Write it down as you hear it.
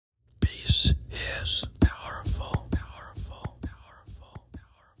is powerful, powerful, powerful,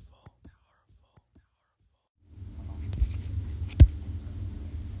 powerful,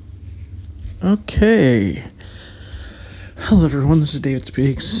 powerful. Okay. Hello everyone, this is David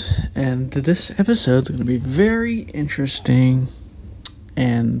Speaks, and this episode is going to be very interesting,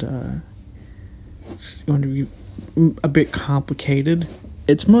 and it's going to be a bit complicated.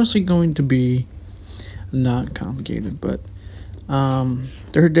 It's mostly going to be not complicated, but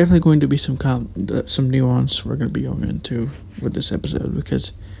there are definitely going to be some nuance we're going to be going into with this episode,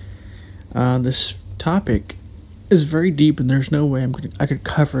 because this topic is very deep, and there's no way I could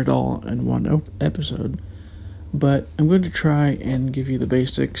cover it all in one episode. But I'm going to try and give you the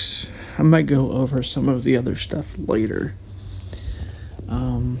basics. I might go over some of the other stuff later.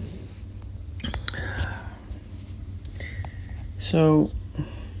 So,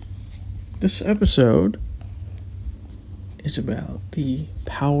 this episode is about the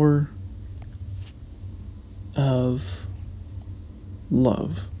power of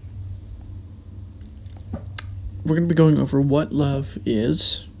love. We're going to be going over what love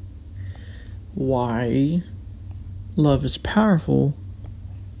is, why love is powerful,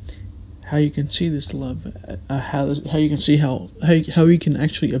 how you can see this love, how you can see how you can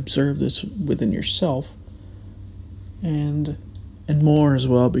actually observe this within yourself, and more as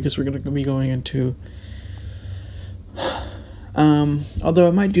well, because we're going to be going into although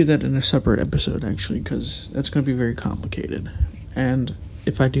I might do that in a separate episode actually, because that's going to be very complicated, and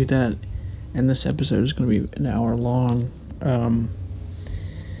if I do that, and this episode is going to be an hour long,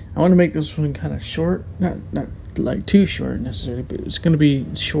 I want to make this one kind of short, not like too short necessarily, but it's going to be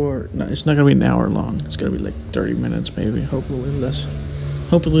short. No, it's not going to be an hour long. It's going to be like 30 minutes maybe, hopefully less,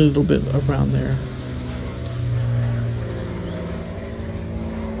 hopefully a little bit around there.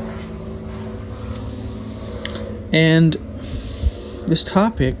 And this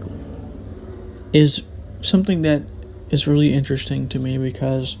topic is something that is really interesting to me,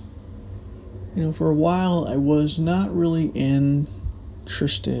 because for a while I was not really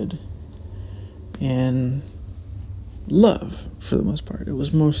interested in love for the most part. It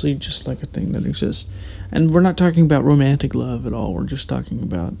was mostly just like a thing that exists. And we're not talking about romantic love at all. We're just talking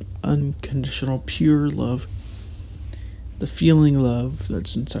about unconditional, pure love. The feeling love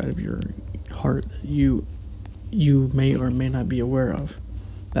that's inside of your heart that you may or may not be aware of,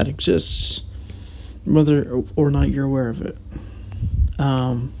 that exists, whether or not you're aware of it.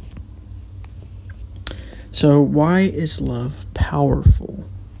 So why is love powerful?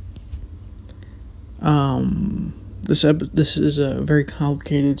 This is a very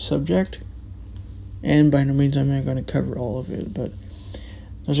complicated subject, and by no means am I going to cover all of it, but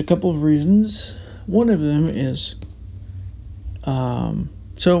there's a couple of reasons. One of them is,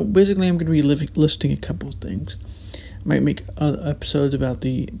 so basically I'm going to be listing a couple of things. I might make other episodes about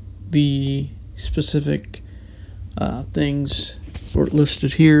the specific things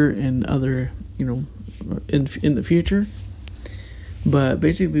listed here and other, in the future. But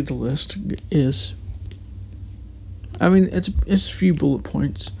basically the list is, it's a few bullet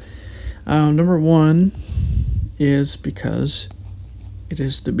points. Number one is because it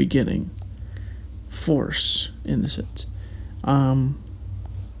is the beginning force, in a sense.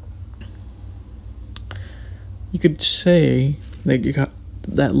 You could say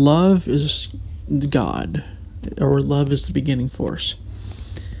that love is God, or love is the beginning force.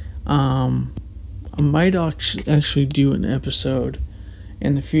 I might actually do an episode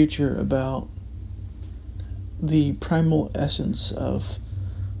in the future about the primal essence of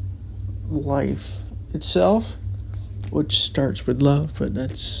life itself, which starts with love, but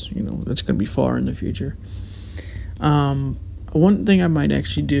that's going to be far in the future. One thing I might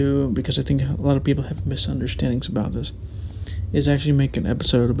actually do, because I think a lot of people have misunderstandings about this, is actually make an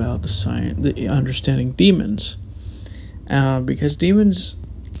episode about the understanding demons, because demons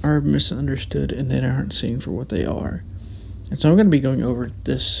are misunderstood and they aren't seen for what they are. And so I'm going to be going over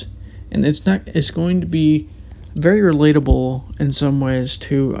this, and it's going to be very relatable in some ways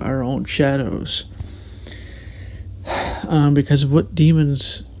to our own shadows, because of what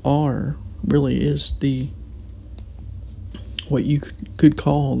demons are really is what you could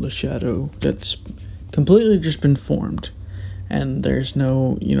call the shadow that's completely just been formed, and there's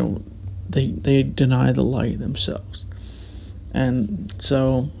no, they deny the light themselves. And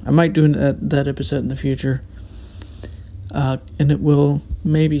so I might do that episode in the future, and it will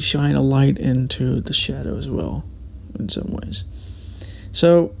maybe shine a light into the shadow as well, in some ways.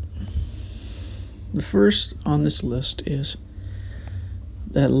 So the first on this list is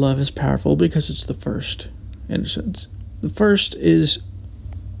that love is powerful because it's the first, in a sense. The first is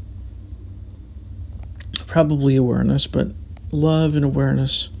probably awareness, but love and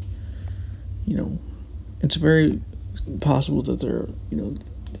awareness you know, it's very possible that they're,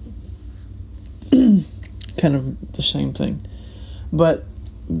 kind of the same thing. But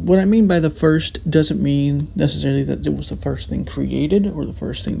what I mean by the first doesn't mean necessarily that it was the first thing created or the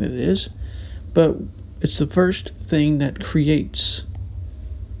first thing that it is, but it's the first thing that creates.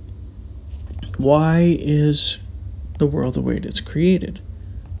 Why is the world the way it is created?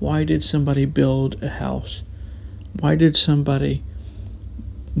 Why did somebody build a house? Why did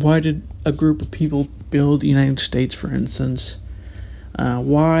a group of people build the United States, for instance?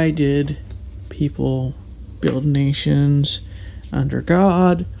 Why did people build nations under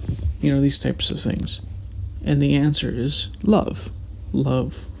God? These types of things. And the answer is love.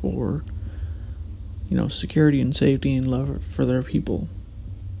 Love for, security and safety, and love for their people,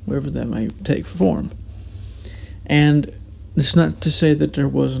 wherever that might take form. And it's not to say that there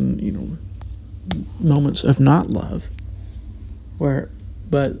wasn't, moments of not love,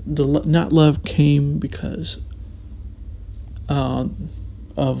 but the not love came because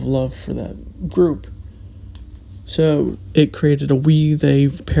of love for that group. So it created a we-they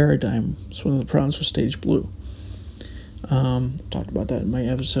paradigm. It's one of the problems with Stage Blue. Talked about that in my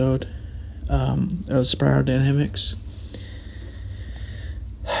episode of Spiral Dynamics.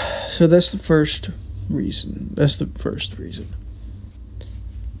 So that's the first reason.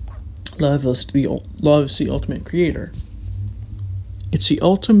 Love is the ultimate creator. It's the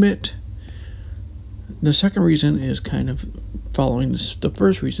ultimate. The second reason is kind of following the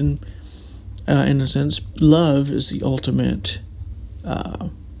first reason. In a sense, love is the ultimate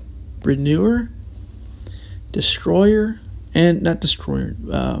renewer, destroyer, and not destroyer.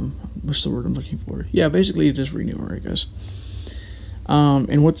 What's the word I'm looking for? Yeah, basically it is renewer, I guess.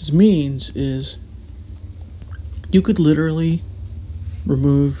 And what this means is you could literally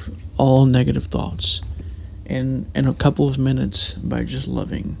remove all negative thoughts in a couple of minutes by just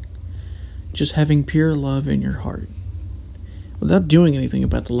loving. Just having pure love in your heart. Without doing anything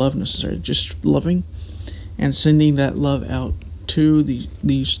about the love necessarily, just loving and sending that love out to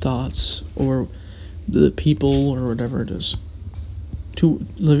these thoughts or the people or whatever it is.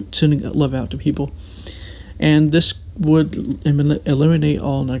 Sending that love out to people. And this would eliminate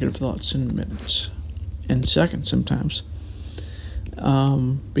all negative thoughts in minutes and seconds sometimes.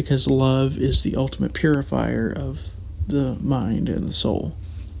 Because love is the ultimate purifier of the mind and the soul.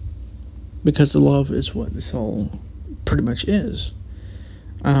 Because the love is what the soul pretty much is.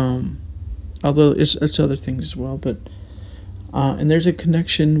 Although it's other things as well, but and there's a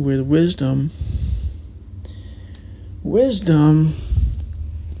connection with wisdom. Wisdom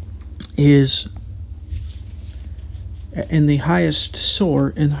is in the highest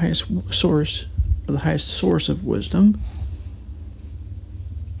source, or the highest source of wisdom,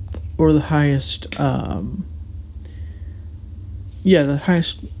 or the highest,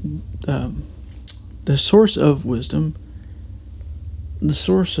 the source of wisdom. The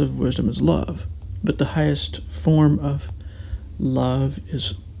source of wisdom is love, but the highest form of love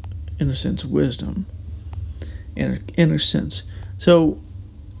is, in a sense, wisdom. In a sense, so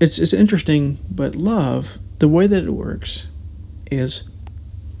it's interesting. But love, the way that it works, is,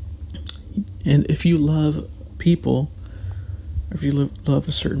 and if you love people, or if you love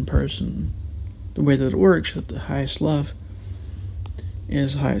a certain person, the way that it works, that the highest love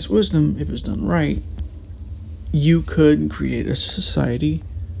is the highest wisdom. If it's done right, you could create a society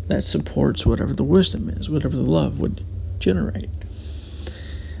that supports whatever the wisdom is, whatever the love would generate.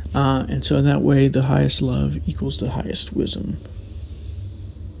 And so in that way, the highest love equals the highest wisdom.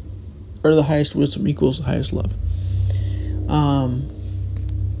 Or the highest wisdom equals the highest love.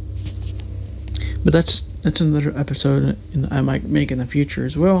 But that's another episode I might make in the future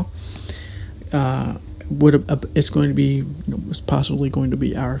as well. It's going to be, it's possibly going to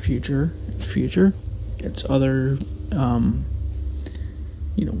be our future. It's other,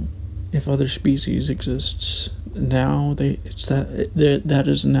 if other species exists now, that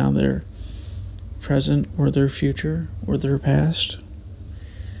is now their present or their future or their past.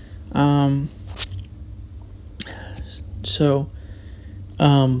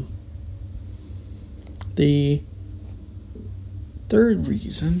 The third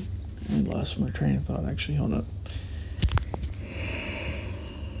reason, I lost my train of thought actually, hold up.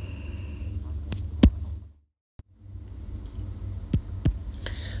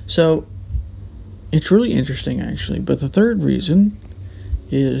 So, it's really interesting actually, but the third reason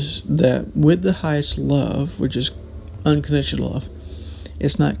is that with the highest love, which is unconditional love,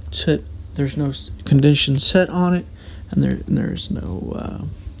 it's not set, there's no conditions set on it, and there's no,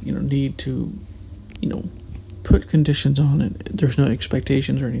 need to, put conditions on it. There's no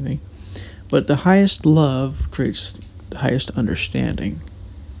expectations or anything. But the highest love creates the highest understanding.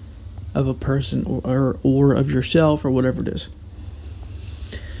 of a person or of yourself or whatever it is.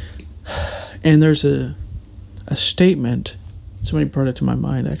 And there's a statement. Somebody brought it to my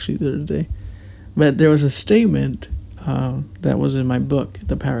mind actually the other day. But there was a statement that was in my book,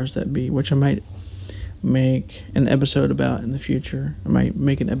 The Powers That Be, which I might make an episode about in the future. I might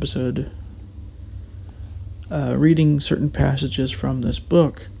make an episode reading certain passages from this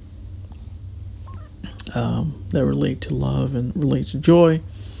book that relate to love and relate to joy.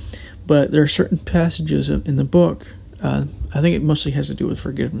 But there are certain passages in the book, I think it mostly has to do with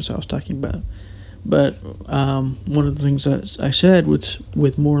forgiveness I was talking about. But one of the things that I said was,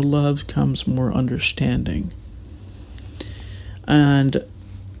 with more love comes more understanding. And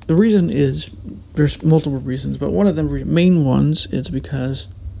the reason is, there's multiple reasons, but one of the main ones is because,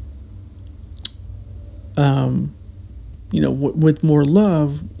 with more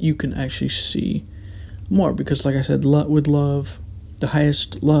love, you can actually see more. Because, like I said, with love, the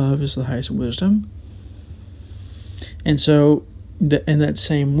highest love is the highest wisdom. And so, in that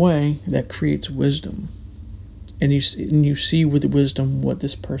same way, that creates wisdom. And you see with wisdom what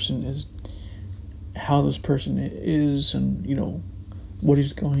this person is, how this person is, and, what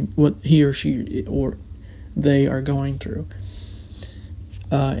he or she or they are going through.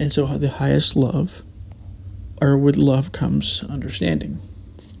 And so the highest love, or with love comes understanding.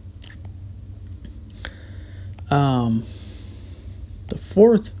 The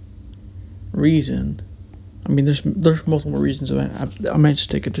fourth reason, there's multiple reasons. I might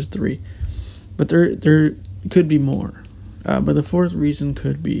stick it to 3, but there could be more. But the fourth reason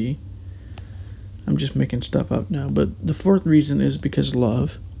could be, I'm just making stuff up now, but the fourth reason is because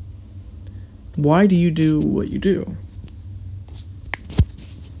love. Why do you do what you do?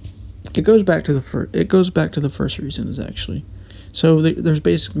 It goes back to the first reasons, actually. So there's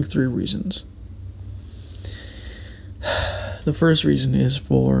basically 3 reasons. The first reason is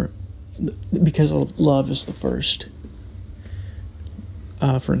because love is the first.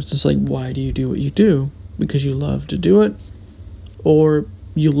 For instance, like, why do you do what you do? Because you love to do it, or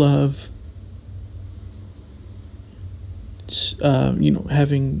you love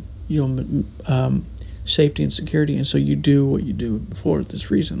having safety and security, and so you do what you do for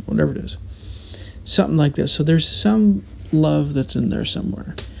this reason, whatever it is, something like this. So there's some love that's in there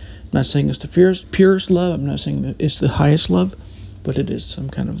somewhere. I'm not saying it's the purest love. I'm not saying that it's the highest love, but it is some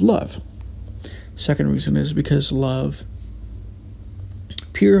kind of love. Second reason is because love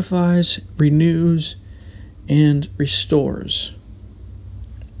purifies, renews, and restores.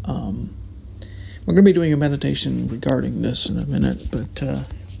 We're going to be doing a meditation regarding this in a minute, but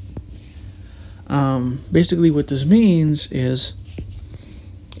basically what this means is,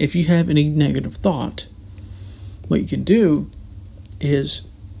 if you have any negative thought, what you can do is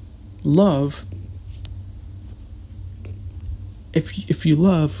love. If you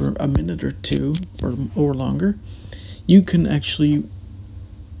love for a minute or 2 or longer, you can actually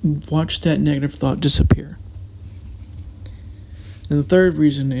watch that negative thought disappear. And the third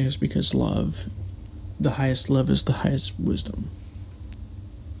reason is because love, the highest love is the highest wisdom.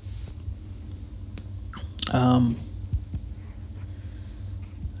 I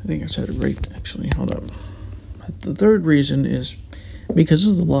think I said it right, actually. Hold up. The third reason is because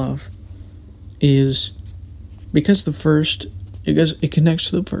of the love is because the first, it connects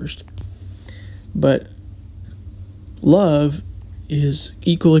to the first, but love is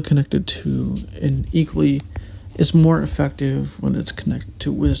equally connected to, and equally is more effective when it's connected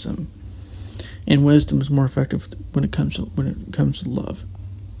to wisdom, and wisdom is more effective when it comes to love.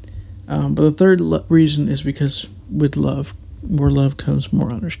 But the third reason is because with love, more love comes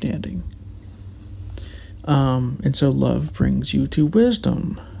more understanding. And so love brings you to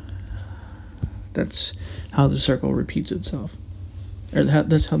wisdom. That's how the circle repeats itself. Or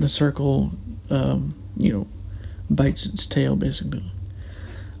that's how the circle, bites its tail, basically.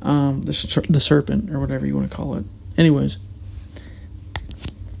 The serpent, or whatever you want to call it. Anyways.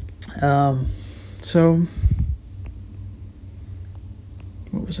 So,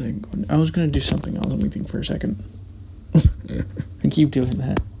 what was I going? I was going to do something else. Let me think for a second. I keep doing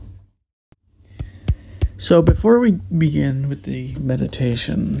that. So before we begin with the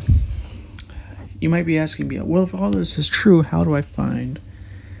meditation, you might be asking me, well, if all this is true, how do I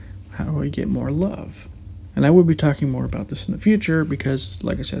get more love? And I will be talking more about this in the future because,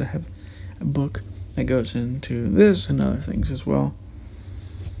 like I said, I have a book that goes into this and other things as well.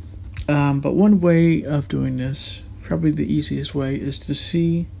 But one way of doing this, probably the easiest way, is to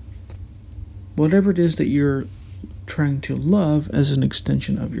see whatever it is that you're trying to love as an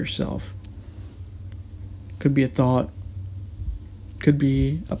extension of yourself. Could be a thought, could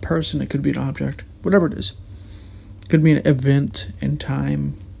be a person, it could be an object, whatever it is. Could be an event in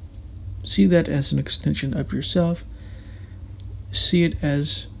time, See that as an extension of yourself. See it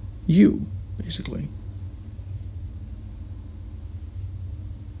as you, basically.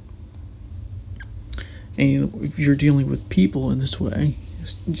 And if you're dealing with people in this way,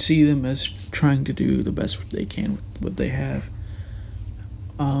 see them as trying to do the best they can with what they have.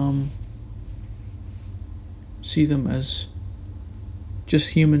 See them as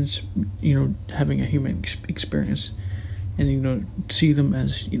just humans, having a human experience, and see them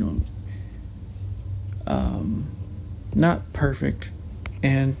as not perfect,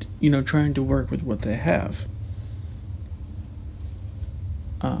 and trying to work with what they have.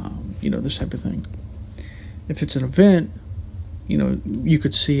 This type of thing. If it's an event, you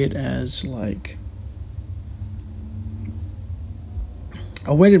could see it as like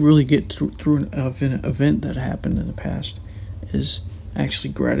a way to really get through an event that happened in the past is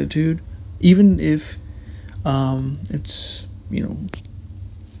actually gratitude, even if it's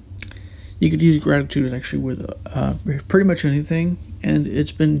you could use gratitude actually with pretty much anything, and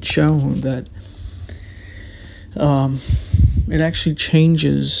it's been shown that it actually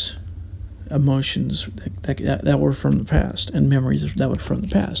changes emotions that were from the past and memories that were from the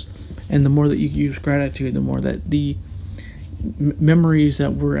past. And the more that you use gratitude, the more that the memories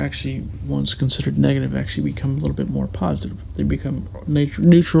that were actually once considered negative actually become a little bit more positive. They become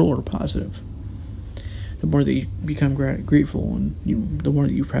neutral or positive. The more that you become grateful, and the more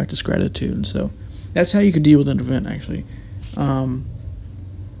that you practice gratitude. And so that's how you could deal with an event, actually. But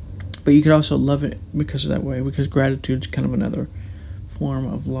you could also love it because of that way, because gratitude is kind of another form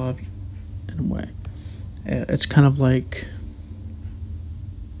of love in a way. It's kind of like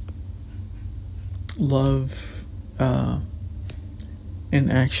love in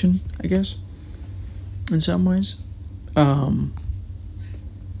action, I guess, in some ways. I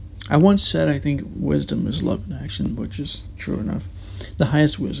once said I think wisdom is love in action, which is true enough. The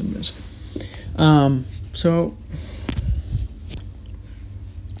highest wisdom is. So,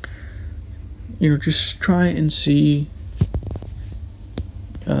 just try and see.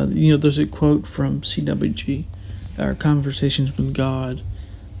 There's a quote from CWG, our Conversations with God.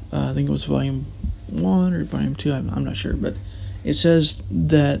 I think it was volume 1 or volume 2, I'm not sure, but it says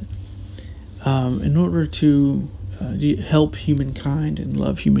that in order to help humankind and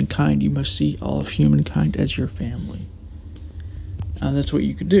love humankind, you must see all of humankind as your family. And that's what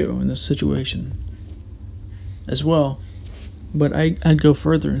you could do in this situation as well. But I'd go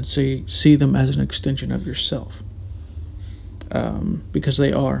further and say see them as an extension of yourself. Because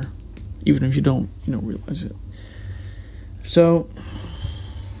they are, even if you don't realize it. So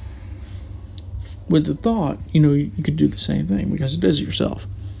with the thought, you could do the same thing, because it is yourself.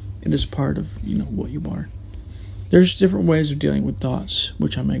 It is part of what you are. There's different ways of dealing with thoughts,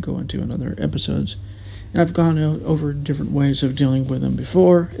 which I may go into in other episodes, and I've gone over different ways of dealing with them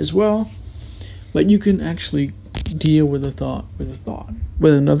before as well. But you can actually deal with a thought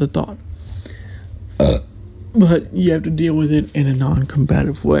with another thought. But you have to deal with it in a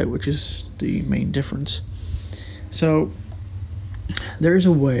non-combative way, which is the main difference. So there's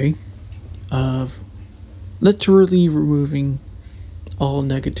a way of literally removing all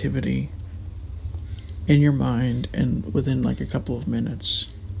negativity in your mind, and within like a couple of minutes.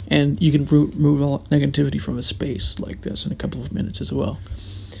 And you can remove all negativity from a space like this in a couple of minutes as well.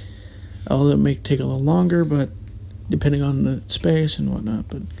 Although it may take a little longer, but depending on the space and whatnot,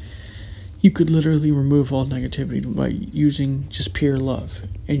 but you could literally remove all negativity by using just pure love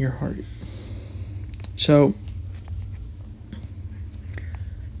in your heart. So,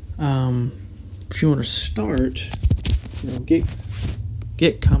 if you want to start,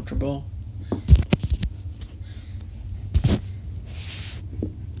 get comfortable.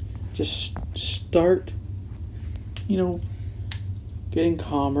 Just start, getting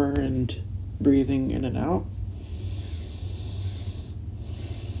calmer and breathing in and out.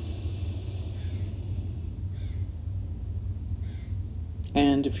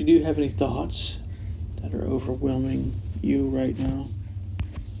 And if you do have any thoughts that are overwhelming you right now,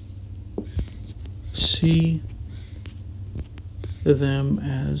 see them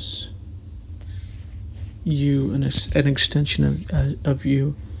as you, an extension of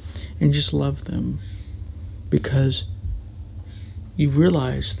you, and just love them, because you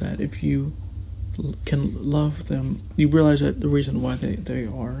realize that if you can love them, you realize that the reason why they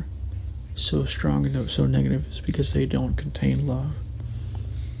are so strong and so negative is because they don't contain love.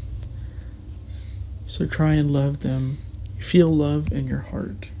 So try and love them. Feel love in your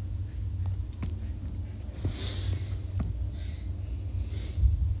heart.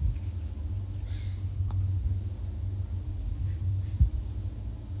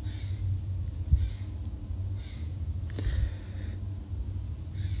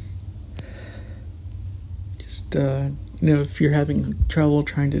 if you're having trouble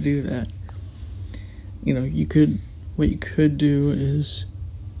trying to do that, what you could do is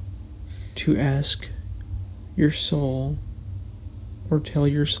to ask your soul, or tell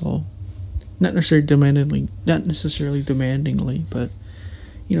your soul, not necessarily demandingly, but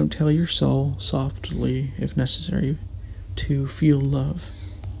tell your soul softly, if necessary, to feel love.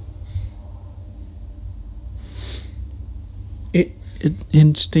 It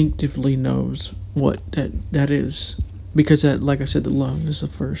instinctively knows what that is, because that, like I said, the love is the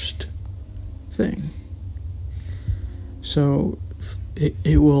first thing. So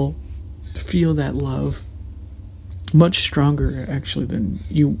it will feel that love much stronger, actually, than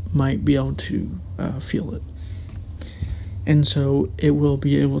you might be able to feel it. And so it will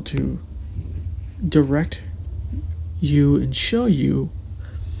be able to direct you and show you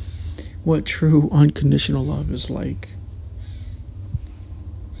what true unconditional love is like,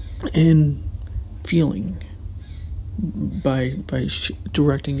 and feeling by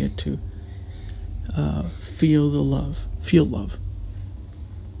directing it to feel love.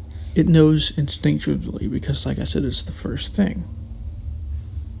 It knows instinctively, because, like I said, it's the first thing.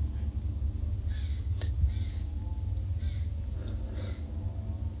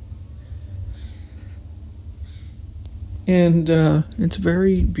 And it's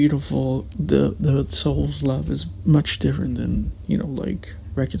very beautiful. The soul's love is much different than like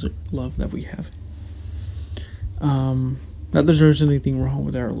regular love that we have. Not that there's anything wrong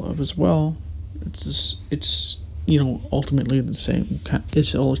with our love as well. It's ultimately the same.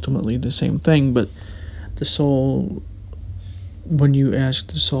 It's ultimately the same thing. But the soul, when you ask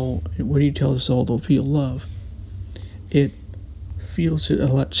the soul, what do you tell the soul to feel love? It feels it a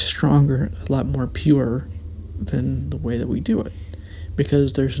lot stronger, a lot more pure than the way that we do it,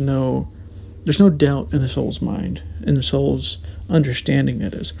 because there's no doubt in the soul's mind, in the soul's understanding,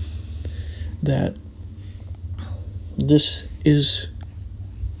 that is, that this is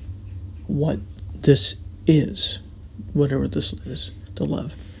what this is, whatever this is, the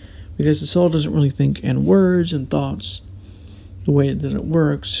love. Because the soul doesn't really think in words and thoughts. The way that it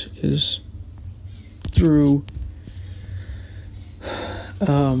works is through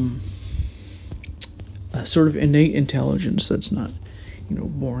a sort of innate intelligence that's not,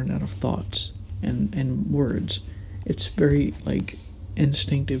 born out of thoughts and words. It's very, like,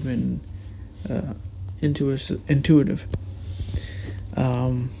 instinctive and intuitive.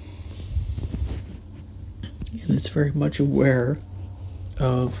 And it's very much aware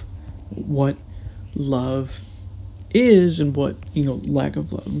of what love is and what, lack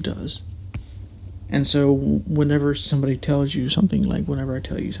of love does. And so whenever somebody tells you something, like whenever I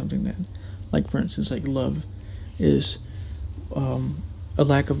tell you something that, like, for instance, like love is a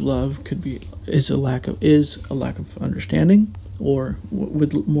lack of love is a lack of understanding, or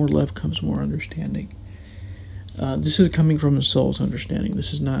with more love comes more understanding. This is coming from the soul's understanding.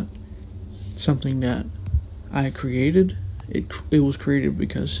 This is not something that I created. It was created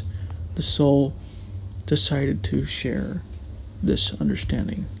because the soul decided to share this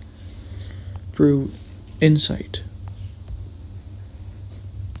understanding through insight.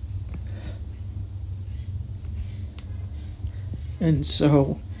 And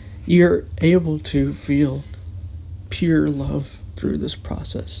so you're able to feel pure love through this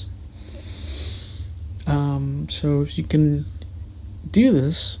process. So if you can do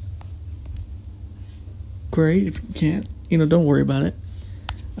this, great. If you can't, don't worry about it.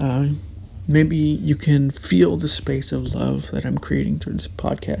 Maybe you can feel the space of love that I'm creating through this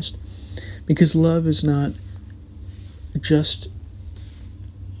podcast. Because love is not just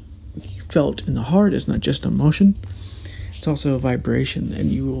felt in the heart. It's not just emotion. It's also a vibration, and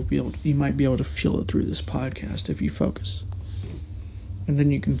you might be able to feel it through this podcast if you focus. And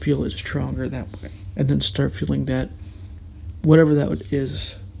then you can feel it stronger that way. And then start feeling that, whatever that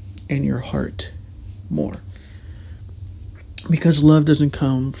is, in your heart more. Because love doesn't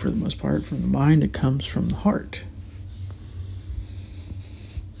come, for the most part, from the mind. It comes from the heart.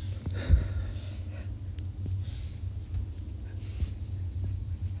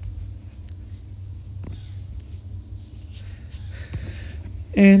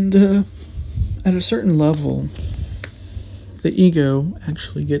 And at a certain level, the ego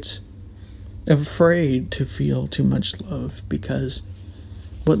actually gets afraid to feel too much love, because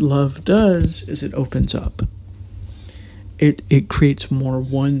what love does is it opens up. It creates more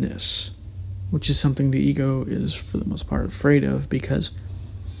oneness, which is something the ego is, for the most part, afraid of, because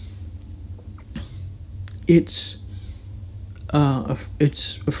it's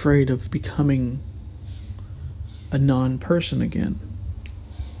afraid of becoming a non-person again.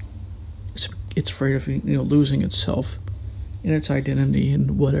 It's afraid of losing itself and its identity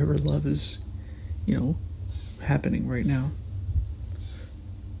and whatever love is happening right now.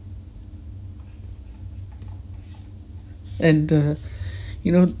 And, the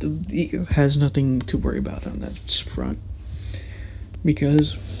ego has nothing to worry about on that front.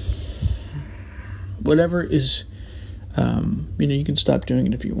 Because whatever is, you can stop doing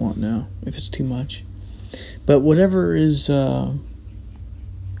it if you want now, if it's too much. But whatever is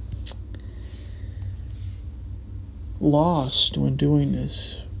lost when doing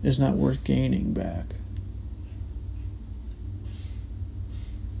this is not worth gaining back.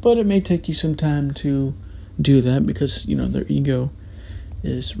 But it may take you some time to do that because, their ego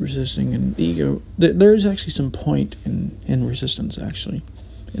is resisting, and ego, there is actually some point in resistance, actually,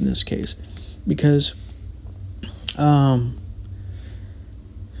 in this case. Because what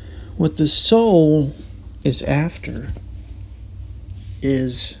the soul is after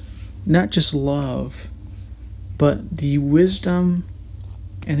is not just love, but the wisdom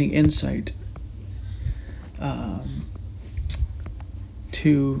and the insight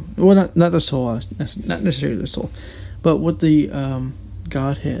not the soul, not necessarily the soul, but what the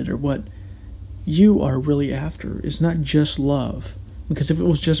Godhead, or what you are really after, is not just love. Because if it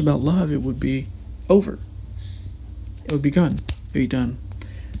was just about love, it would be over. It would be gone. It would be done.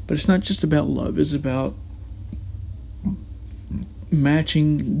 But it's not just about love. It's about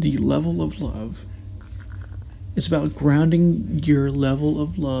matching the level of love. It's about grounding your level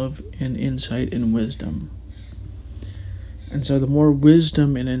of love and insight and wisdom. And so the more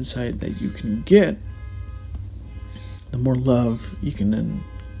wisdom and insight that you can get, the more love you can then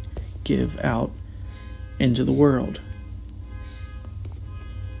give out into the world.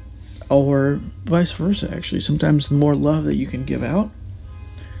 Or vice versa, actually. Sometimes the more love that you can give out,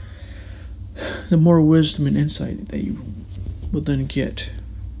 the more wisdom and insight that you will then get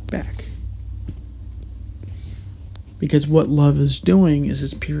back. Because what love is doing is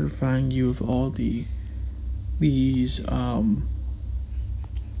it's purifying you of all these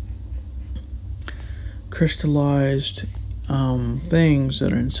crystallized things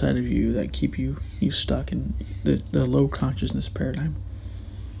that are inside of you that keep you stuck in the low consciousness paradigm.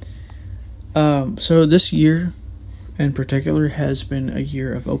 So this year in particular has been a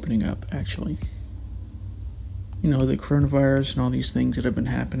year of opening up, actually. The coronavirus and all these things that have been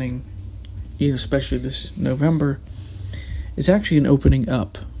happening, especially this November, is actually an opening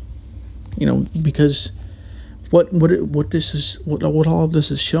up. Because what all of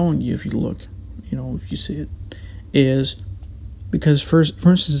this is showing you, if you look, if you see it, is because for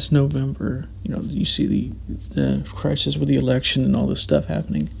instance, it's November. You see the crisis with the election and all this stuff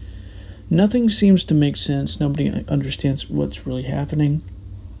happening. Nothing seems to make sense. Nobody understands what's really happening.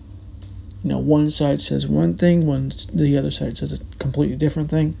 One side says one thing, the other side says a completely different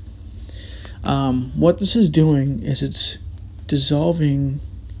thing. What this is doing is it's dissolving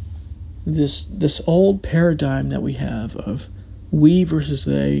this old paradigm that we have of we versus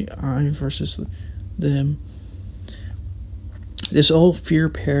they, I versus them. This old fear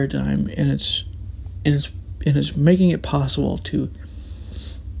paradigm, and it's making it possible to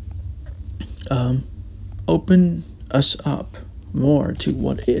open us up more to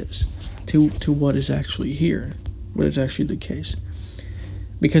what is, to what is actually here, what is actually the case.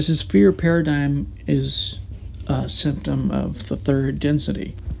 Because this fear paradigm is a symptom of the third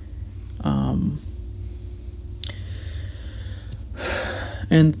density.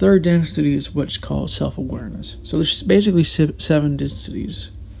 And third density is what's called self-awareness. So there's basically 7 densities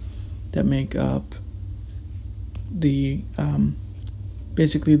that make up the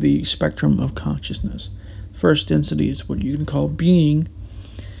basically the spectrum of consciousness. First density is what you can call being,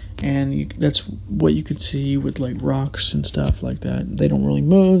 and that's what you can see with like rocks and stuff like that. They don't really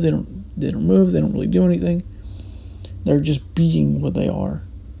move. They don't move. They don't really do anything. They're just being what they are,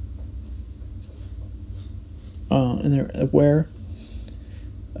 and they're aware.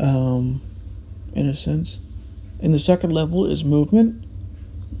 In a sense. And the second level is movement,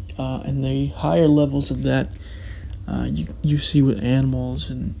 and the higher levels of that you see with animals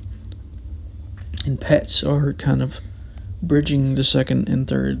and pets are kind of bridging the second and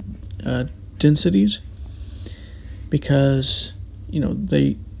third densities, because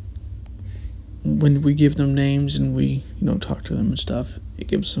they, when we give them names and we talk to them and stuff, it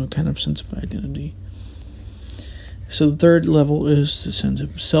gives some kind of sense of identity. So the third level is the sense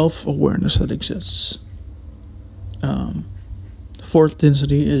of self-awareness that exists. Fourth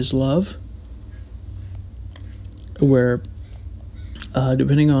density is love, where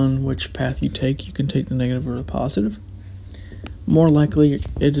depending on which path you take, you can take the negative or the positive.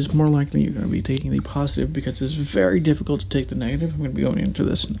 It is more likely you're going to be taking the positive, because it's very difficult to take the negative. I'm going to be going into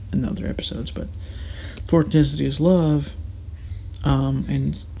this in other episodes, but fourth density is love,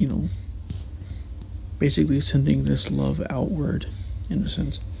 and basically sending this love outward, in a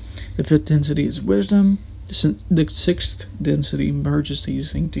sense. The fifth density is wisdom. The sixth density merges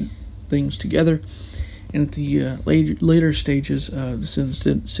these things together. And at the later stages of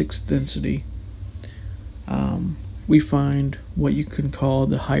the sixth density, we find what you can call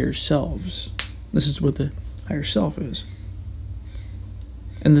the higher selves. This is what the higher self is.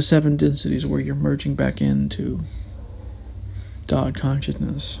 And the seven densities where you're merging back into God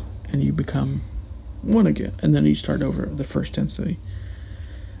consciousness and you become one again. And then you start over the first density.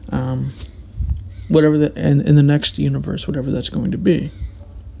 Whatever that, and in the next universe, whatever that's going to be.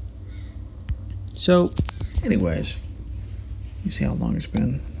 So, anyways, you see how long it's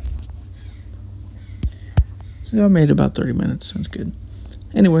been. So I made about 30 minutes. Sounds good.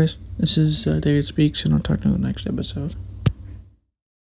 Anyways, this is David Speaks, and I'll talk to you in the next episode.